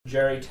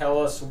Jerry, tell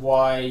us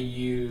why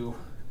you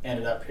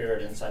ended up here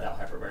at Inside Out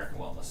Hyperbaric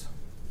Wellness.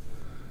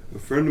 A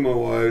friend of my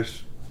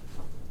wife's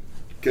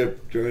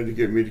kept trying to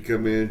get me to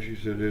come in. She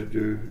said it'd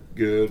do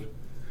good.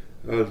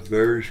 I was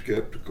very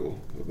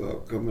skeptical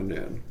about coming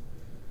in.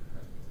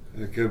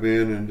 I come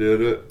in and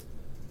did it.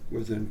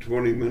 Within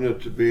 20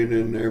 minutes of being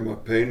in there, my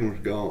pain was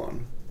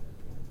gone.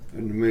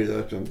 And to me,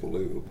 that's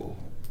unbelievable.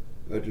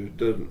 That just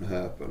doesn't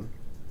happen.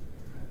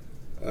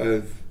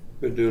 I've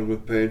been dealing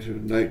with pain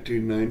since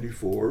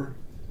 1994,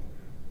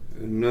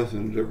 and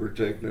nothing's ever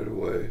taken it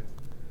away.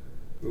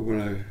 But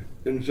when I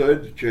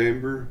inside the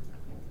chamber,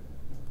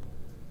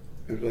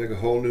 it's like a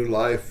whole new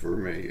life for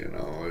me, you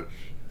know.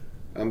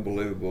 It's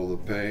unbelievable. The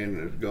pain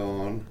is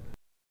gone.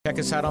 Check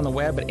us out on the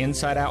web at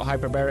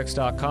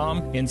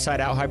InsideOutHyperbarics.com.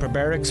 Inside Out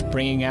Hyperbarics,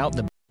 bringing out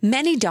the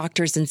Many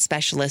doctors and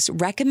specialists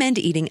recommend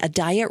eating a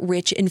diet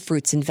rich in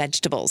fruits and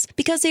vegetables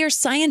because they are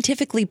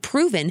scientifically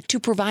proven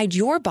to provide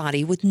your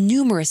body with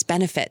numerous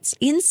benefits.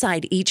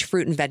 Inside each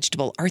fruit and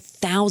vegetable are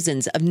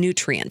thousands of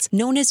nutrients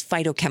known as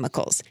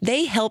phytochemicals.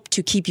 They help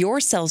to keep your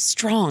cells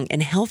strong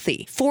and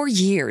healthy. For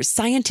years,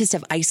 scientists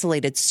have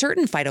isolated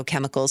certain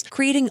phytochemicals,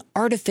 creating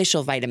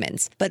artificial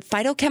vitamins. But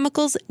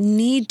phytochemicals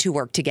need to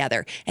work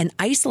together, and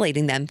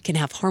isolating them can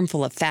have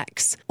harmful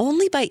effects.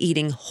 Only by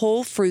eating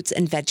whole fruits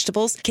and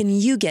vegetables can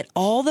you get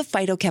all the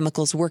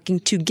phytochemicals working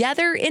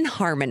together in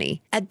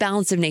harmony. At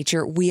Balance of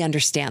Nature, we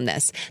understand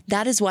this.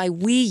 That is why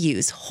we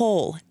use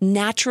whole,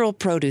 natural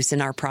produce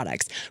in our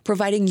products,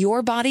 providing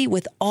your body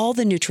with all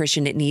the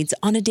nutrition it needs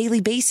on a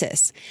daily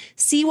basis.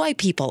 See why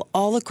people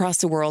all across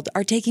the world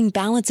are taking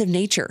Balance of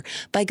Nature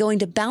by going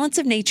to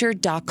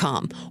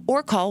balanceofnature.com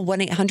or call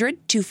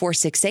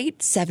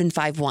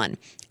 1-800-2468-751.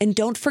 And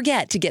don't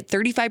forget to get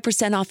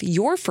 35% off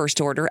your first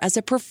order as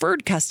a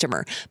preferred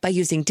customer by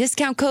using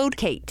discount code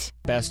KATE.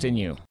 best in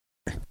you.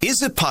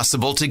 Is it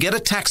possible to get a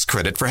tax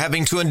credit for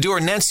having to endure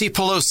Nancy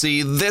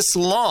Pelosi this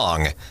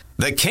long?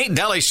 The Kate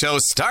Daly Show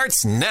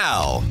starts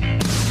now.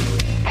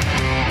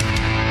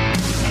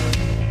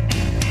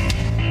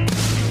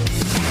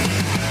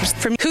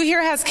 From who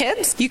here has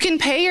kids? You can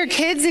pay your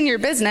kids in your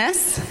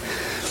business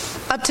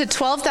up to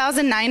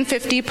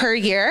 $12,950 per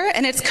year,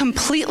 and it's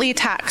completely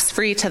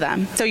tax-free to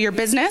them. So your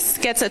business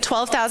gets a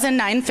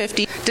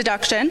 $12,950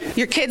 deduction.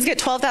 Your kids get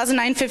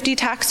 $12,950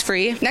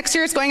 tax-free. Next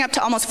year it's going up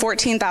to almost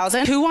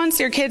 $14,000. Who wants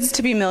your kids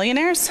to be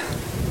millionaires?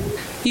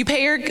 You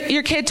pay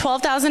your kid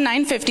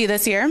 $12,950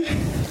 this year.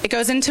 It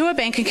goes into a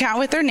bank account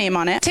with their name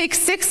on it. Take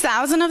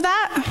 $6,000 of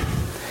that,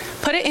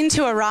 put it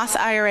into a Roth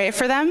IRA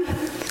for them,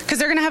 because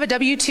they're going to have a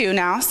W-2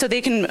 now, so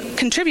they can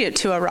contribute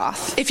to a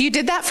Roth. If you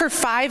did that for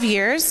 5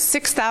 years,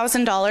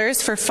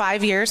 $6,000 for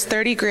 5 years,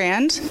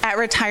 $30,000. At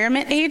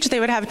retirement age,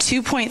 they would have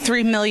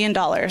 $2.3 million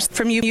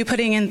from you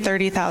putting in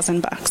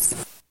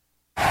 $30,000.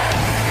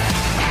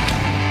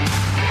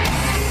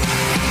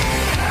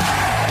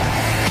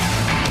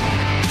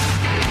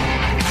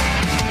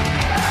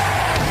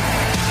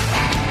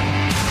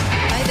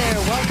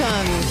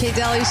 Kate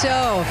Daly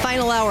Show,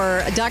 final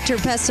hour. Dr.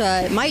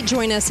 Pesta might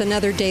join us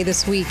another day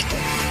this week.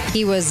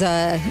 He was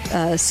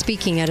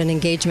speaking at an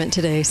engagement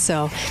today,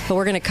 but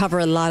we're going to cover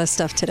a lot of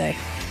stuff today.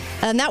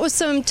 And that was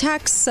some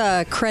tax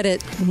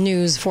credit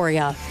news for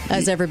you,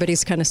 as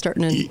everybody's kind of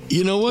starting to...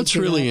 You know what's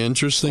really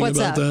interesting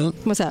about that?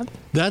 What's that?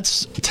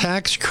 That's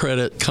tax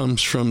credit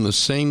comes from the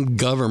same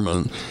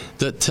government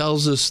that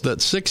tells us that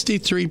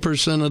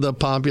 63% of the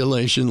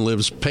population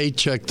lives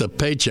paycheck to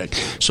paycheck.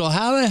 So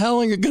how the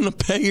hell are you going to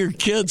pay your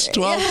kids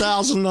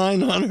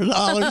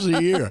 $12,900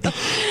 a year?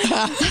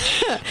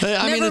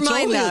 I mean, it's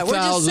only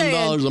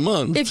 $1,000 a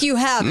month. If you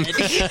have it.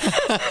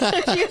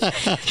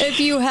 if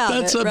you have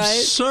That's it, right?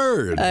 That's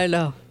absurd. I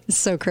know. It's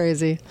so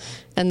crazy.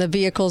 And the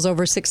vehicle's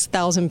over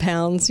 6,000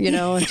 pounds,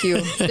 if you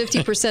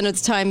 50% of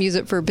the time use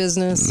it for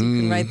business,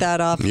 you can write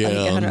that off. Yeah. I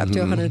think up to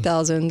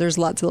 100,000. There's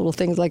lots of little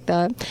things like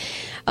that.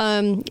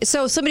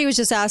 So somebody was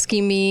just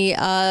asking me,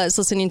 was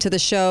listening to the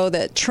show,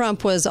 that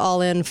Trump was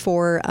all in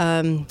for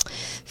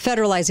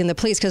federalizing the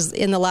police, because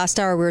in the last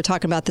hour we were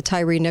talking about the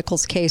Tyree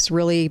Nichols case,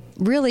 really,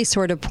 really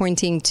sort of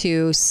pointing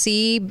to,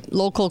 see,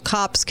 local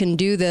cops can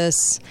do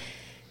this.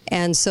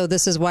 And so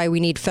this is why we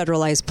need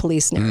federalized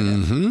police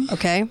narrative.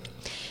 Okay?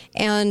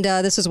 And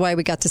this is why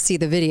we got to see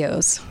the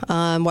videos,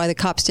 why the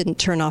cops didn't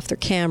turn off their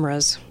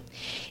cameras.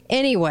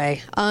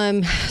 Anyway,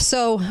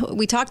 so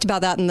we talked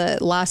about that in the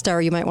last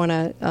hour. You might want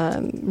to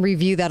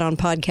review that on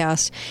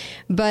podcast.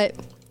 But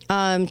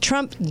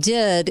Trump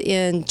did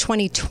in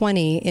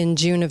 2020, in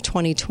June of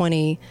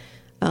 2020,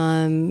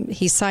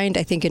 he signed,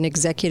 I think, an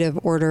executive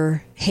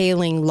order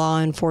hailing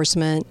law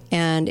enforcement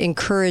and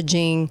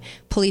encouraging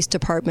police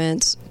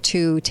departments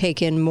to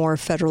take in more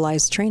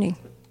federalized training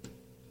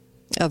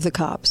of the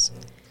cops.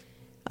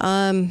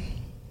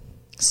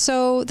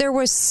 So there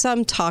was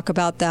some talk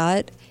about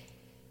that.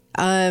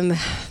 Anyway,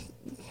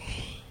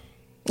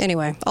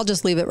 I'll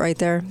just leave it right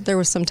there. There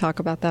was some talk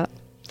about that,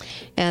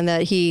 and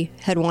that he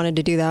had wanted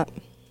to do that.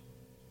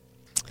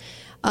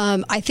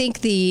 I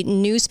think the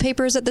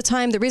newspapers at the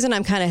time, the reason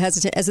I'm kind of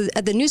hesitant is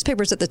that the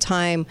newspapers at the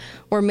time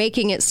were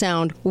making it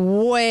sound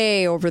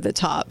way over the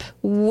top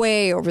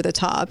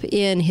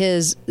in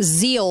his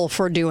zeal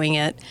for doing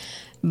it.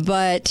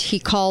 But he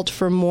called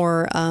for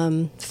more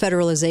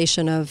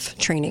federalization of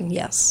training,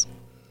 yes.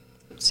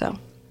 So,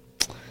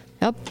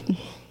 yep.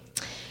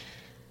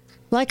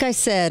 Like I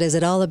said, is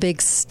it all a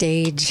big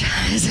stage?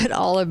 Is it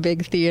all a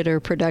big theater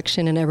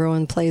production and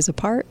everyone plays a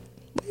part?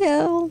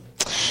 Well,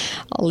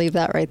 I'll leave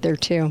that right there,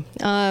 too.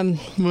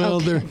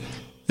 Okay.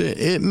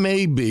 It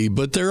may be,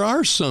 but there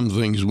are some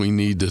things we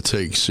need to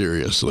take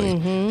seriously.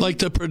 Like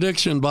the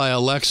prediction by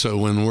Alexa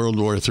when World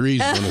War III is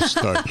going to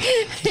start.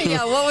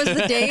 Yeah, what was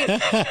the date?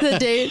 The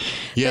date?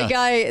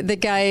 Yeah. The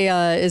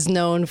guy is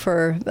known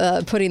for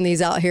putting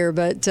these out here,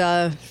 but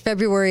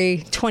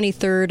February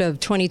 23rd of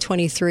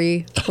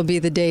 2023 will be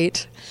the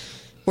date.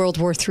 World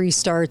War III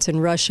starts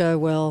and Russia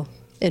will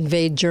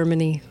invade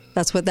Germany.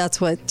 That's what but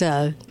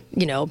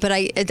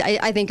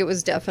I think it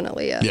was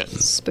definitely a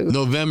spoof.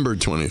 November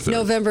 23rd.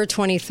 November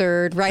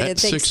 23rd, right at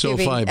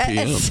Thanksgiving. 6:05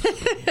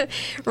 p.m.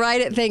 Right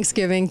at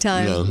Thanksgiving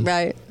time. Yeah.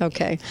 Right.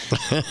 Okay.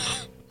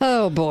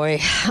 Oh, boy.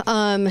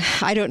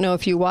 I don't know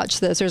if you watch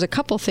this. There's a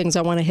couple things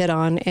I want to hit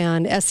on,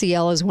 and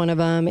SEL is one of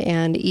them,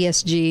 and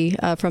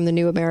ESG from the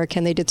New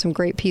American. They did some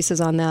great pieces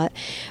on that.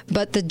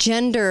 But the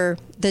transgender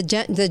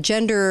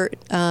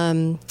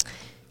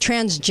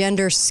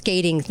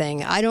skating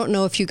thing, I don't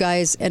know if you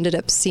guys ended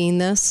up seeing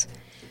this.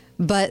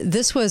 But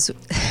this was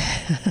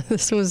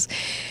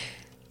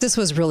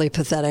really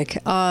pathetic.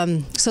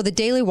 So the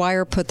Daily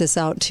Wire put this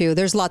out too.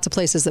 There's lots of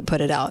places that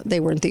put it out. They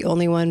weren't the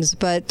only ones,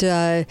 but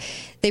they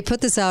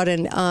put this out,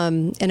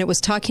 and it was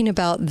talking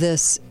about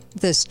this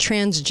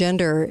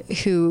transgender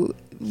who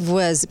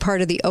was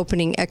part of the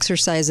opening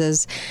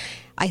exercises.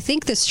 I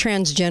think this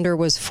transgender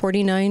was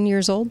 49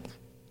 years old,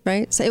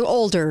 right? So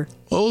older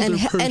and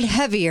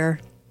heavier,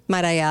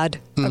 might I add?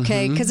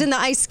 Okay, because in the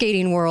ice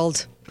skating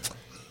world.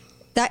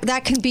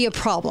 That can be a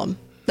problem.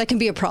 That can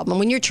be a problem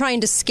when you're trying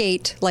to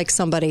skate like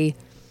somebody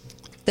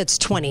that's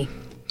 20.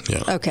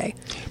 Yeah. Okay.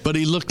 But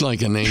he looked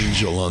like an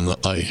angel on the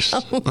ice.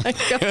 Oh my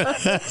God.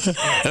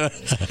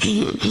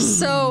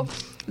 So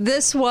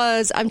this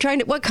was,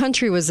 what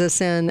country was this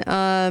in?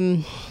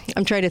 I'm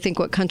trying to think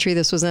what country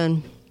this was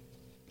in.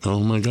 Oh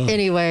my God.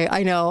 Anyway,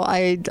 I know.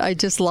 I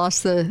just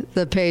lost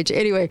the page.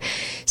 Anyway,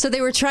 so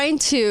they were trying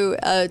to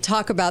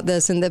talk about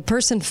this, and the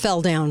person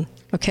fell down,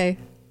 okay?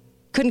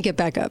 Couldn't get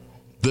back up.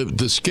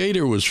 The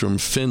skater was from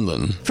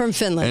Finland. From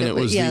Finland. And it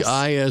was the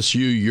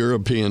ISU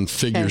European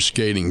Figure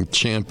Skating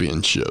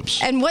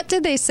Championships. And what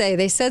did they say?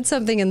 They said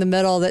something in the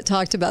middle that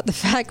talked about the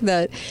fact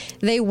that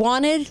they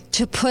wanted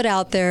to put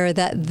out there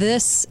that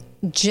this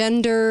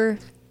transgender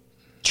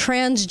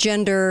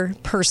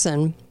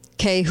person,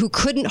 okay, who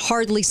couldn't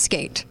hardly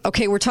skate.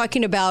 Okay, we're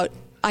talking about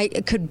I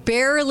could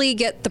barely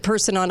get the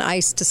person on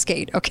ice to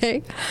skate,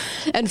 okay,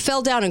 and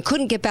fell down and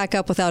couldn't get back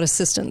up without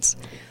assistance.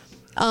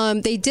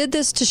 They did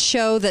this to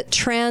show that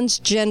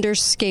transgender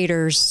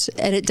skaters,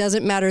 and it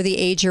doesn't matter the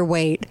age or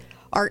weight,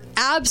 are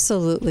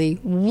absolutely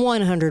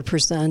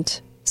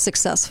 100%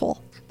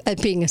 successful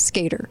at being a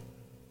skater.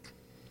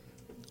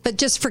 But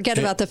just forget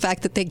about the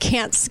fact that they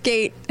can't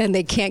skate and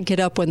they can't get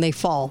up when they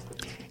fall.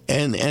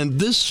 And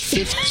this,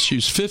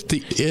 she's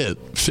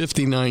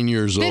 59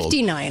 years old.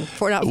 59,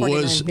 not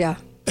 49,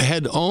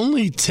 had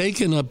only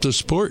taken up the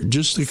sport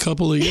just a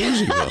couple of years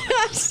ago.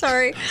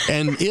 Sorry.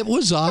 And it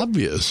was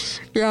obvious.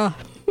 Yeah.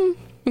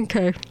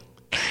 Okay.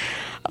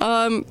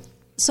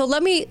 So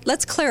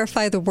let's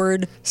clarify the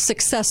word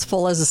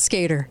successful as a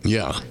skater.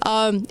 Yeah.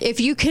 If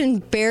you can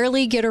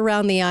barely get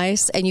around the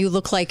ice and you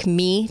look like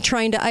me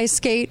trying to ice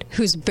skate,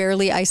 who's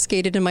barely ice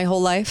skated in my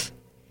whole life,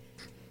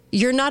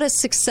 you're not a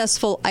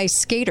successful ice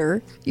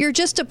skater. You're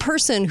just a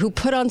person who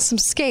put on some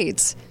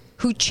skates,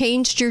 who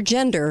changed your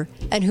gender,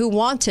 and who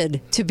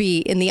wanted to be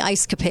in the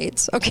ice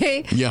capades,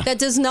 okay? Yeah. That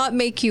does not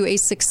make you a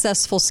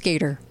successful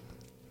skater.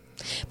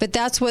 But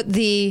that's what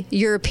the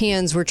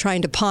Europeans were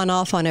trying to pawn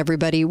off on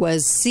everybody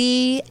was,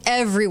 see,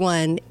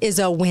 everyone is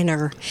a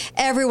winner.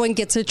 Everyone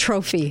gets a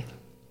trophy.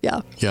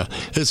 Yeah. Yeah.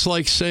 It's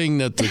like saying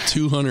that the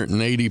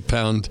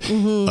 280-pound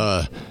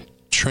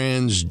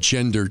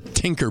transgender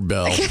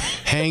Tinkerbell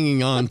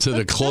hanging on to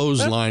the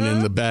clothesline in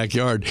the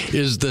backyard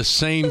is the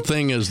same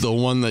thing as the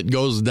one that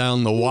goes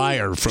down the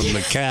wire from the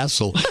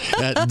castle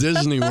at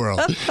Disney World.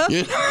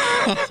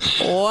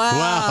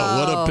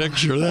 Wow, what a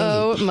picture that is.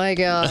 Oh my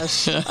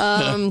gosh.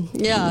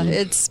 Yeah,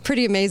 it's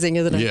pretty amazing,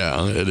 isn't it?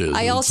 Yeah, it is.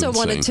 I also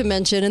wanted to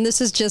mention, and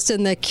this is just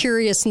in the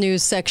curious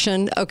news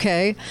section,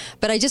 okay,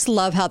 but I just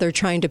love how they're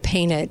trying to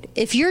paint it.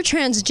 If you're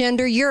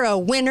transgender, you're a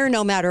winner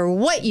no matter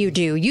what you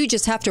do. You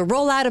just have to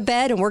roll out of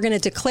bed and we're going to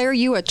declare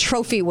you a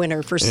trophy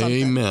winner for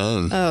something.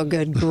 Amen. Oh,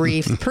 good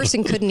grief. The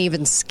person couldn't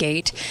even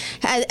skate,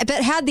 but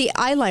had the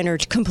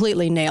eyeliner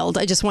completely nailed.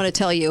 I just want to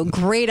tell you,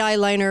 great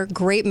eyeliner,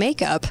 great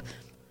makeup,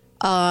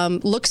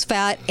 looks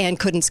fat and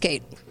couldn't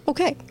skate.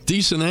 Okay.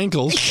 Decent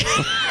ankles.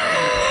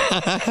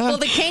 Well,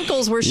 the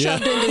cankles were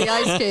shoved into the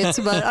ice skates,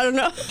 but I don't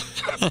know.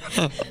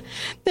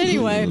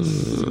 Anyway,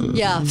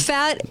 yeah,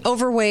 fat,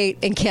 overweight,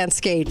 and can't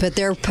skate, but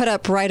they're put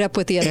up right up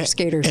with the other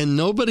skaters. And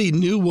nobody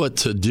knew what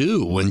to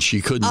do when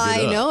she couldn't get up.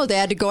 I know. They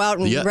had to go out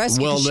and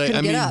rescue her. She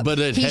couldn't get up. But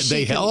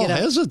they all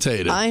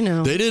hesitated. I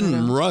know. They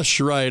didn't rush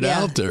right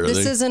out there.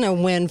 This isn't a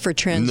win for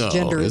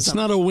transgenderism. No, it's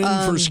not a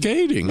win for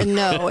skating.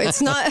 No,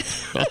 it's not.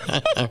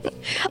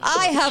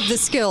 I have the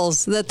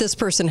skills that this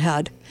person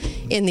had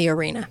in the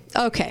arena.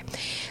 Okay.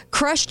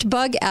 Crushed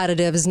bug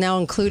additive is now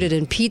included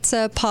in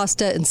pizza,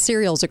 pasta, and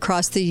cereals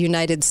across the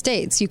United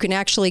States. You can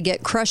actually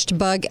get crushed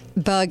bug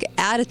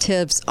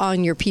additives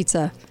on your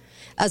pizza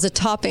as a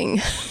topping.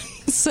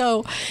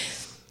 So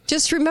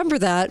just remember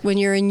that when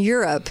you're in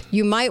Europe,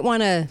 you might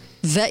want to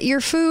vet your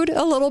food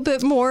a little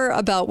bit more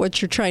about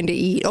what you're trying to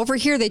eat. Over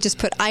here, they just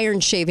put iron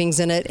shavings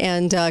in it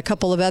and a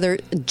couple of other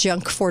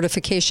junk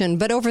fortification.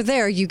 But over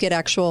there, you get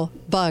actual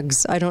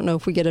bugs. I don't know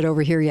if we get it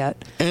over here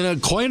yet.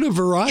 And quite a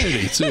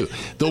variety, too.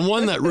 The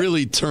one that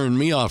really turned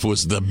me off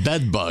was the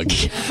bed bug.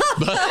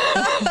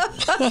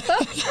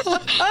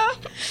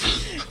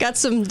 Got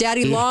some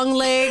daddy long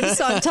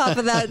legs on top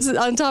of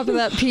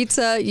that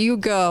pizza. You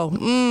go.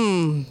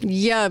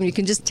 Yum. You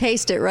can just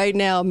taste it right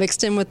now,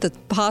 mixed in with the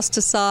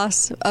pasta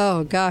sauce. Oh,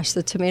 gosh,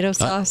 the tomato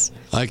sauce.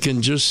 I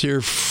can just hear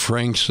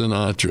Frank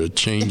Sinatra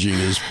changing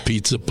his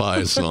pizza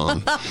pie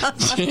song.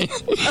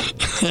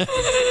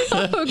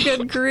 Oh,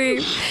 good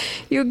grief.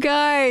 You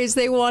guys,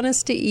 they want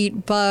us to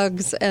eat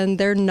bugs, and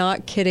they're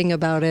not kidding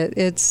about it.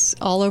 It's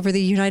all over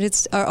the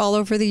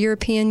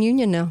European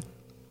Union now.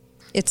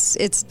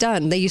 It's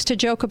done. They used to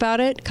joke about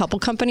it. A couple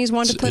companies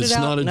wanted to put it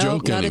out. It's not a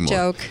joke anymore. Not a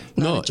joke.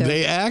 No,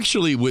 they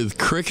actually, with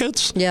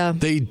crickets,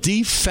 they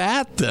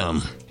defat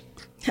them.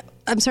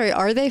 I'm sorry,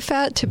 are they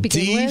fat to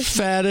begin with?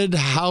 Defatted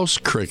house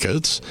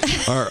crickets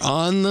are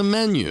on the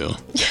menu.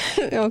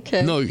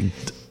 Okay. No,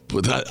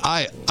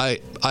 I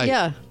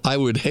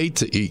would hate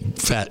to eat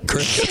fat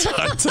crickets.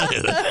 I'll tell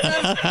you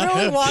that.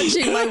 Really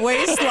watching my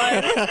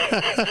waistline.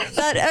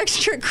 That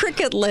extra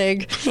cricket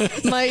leg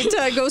might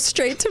go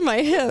straight to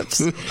my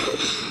hips.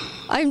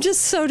 I'm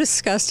just so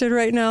disgusted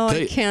right now.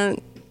 I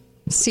can't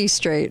see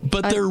straight.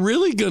 But they're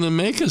really going to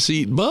make us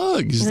eat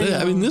bugs.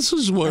 I mean, this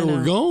is where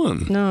we're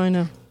going. No, I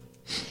know.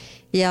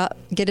 Yeah,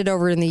 get it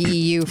over in the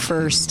EU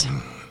first.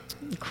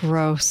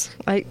 Gross.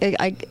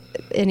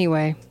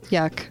 Anyway,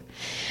 yuck.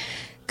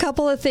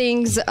 Couple of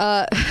things.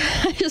 I'm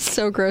just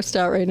so grossed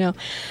out right now.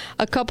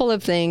 A couple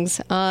of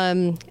things.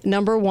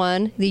 Number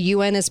one, the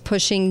UN is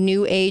pushing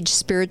New Age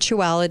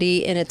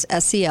spirituality in its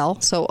SEL.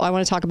 So I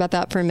want to talk about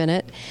that for a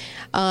minute.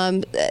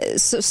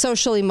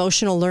 Social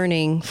emotional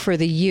learning for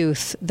the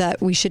youth that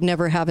we should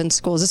never have in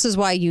schools. This is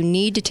why you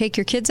need to take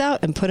your kids out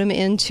and put them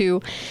into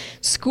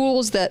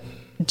schools that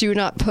do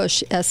not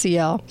push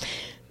SEL.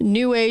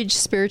 New Age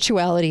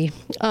spirituality.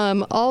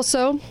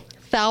 Also,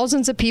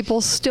 thousands of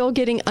people still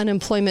getting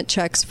unemployment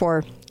checks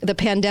for the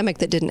pandemic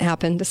that didn't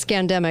happen, the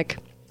scandemic.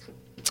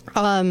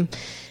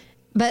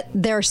 But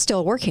they're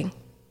still working.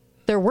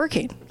 They're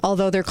working,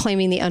 although they're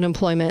claiming the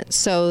unemployment.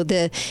 So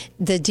the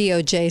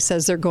DOJ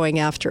says they're going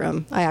after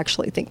them. I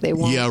actually think they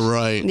won't. Yeah,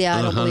 right. Yeah,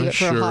 I don't believe it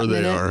for a hot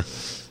minute. Sure they are.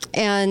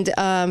 And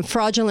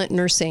fraudulent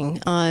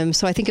nursing.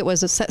 So I think it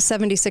was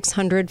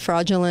 7,600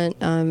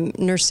 fraudulent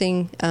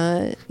nursing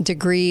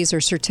degrees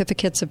or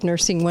certificates of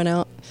nursing went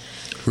out.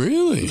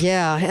 Really?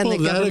 Yeah. And well,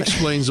 that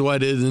explains why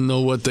they didn't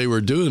know what they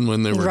were doing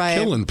when they were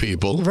killing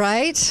people.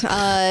 Right.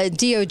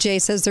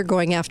 DOJ says they're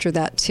going after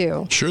that,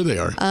 too. Sure they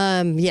are.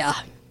 Yeah.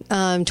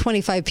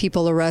 25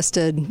 people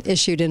arrested,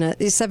 issued in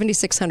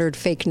 7,600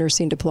 fake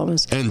nursing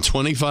diplomas. And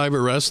 25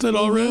 arrested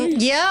already?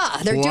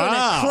 Yeah, they're doing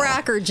a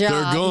cracker job.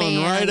 They're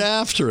going right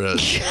after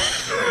it.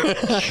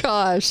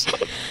 Gosh.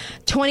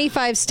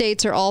 25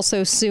 states are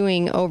also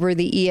suing over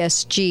the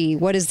ESG.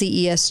 What is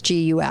the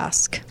ESG, you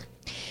ask?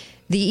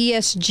 The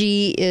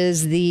ESG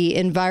is the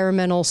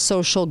environmental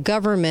social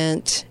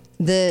government.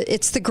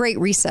 It's the Great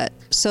Reset.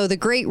 So the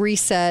Great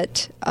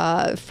Reset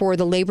for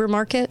the labor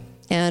market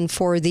and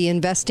for the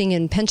investing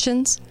in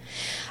pensions.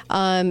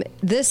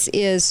 This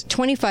is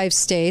 25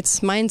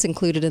 states, mine's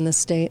included in this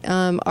state,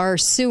 are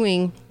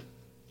suing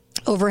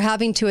over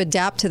having to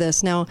adapt to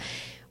this. Now,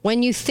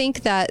 when you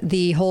think that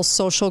the whole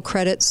social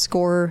credit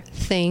score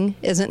thing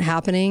isn't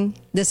happening,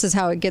 this is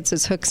how it gets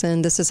its hooks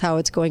in. This is how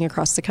it's going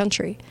across the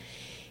country.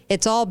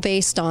 It's all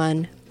based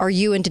on, are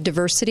you into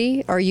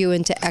diversity? Are you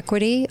into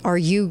equity? Are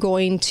you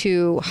going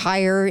to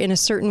hire in a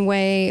certain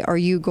way? Are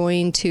you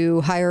going to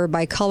hire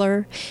by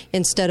color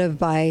instead of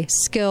by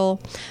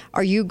skill?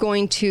 Are you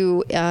going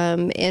to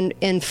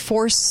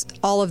enforce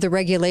all of the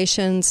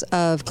regulations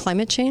of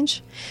climate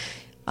change?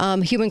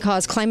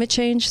 Human-caused climate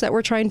change that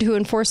we're trying to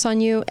enforce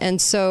on you.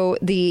 And so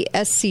the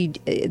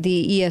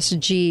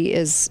ESG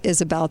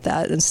is about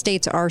that, and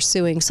states are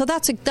suing. So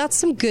that's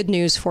some good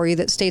news for you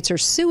that states are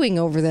suing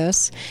over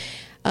this.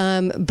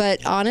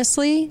 But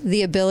honestly,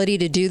 the ability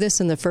to do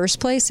this in the first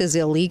place is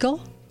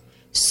illegal.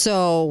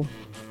 So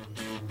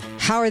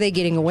how are they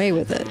getting away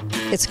with it?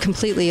 It's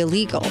completely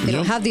illegal. They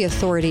don't have the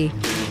authority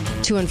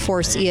to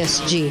enforce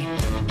ESG.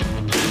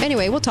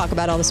 Anyway, we'll talk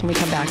about all this when we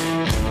come back.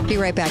 Be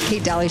right back.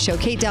 Kate Daly Show,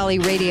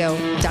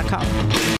 KateDalyRadio.com.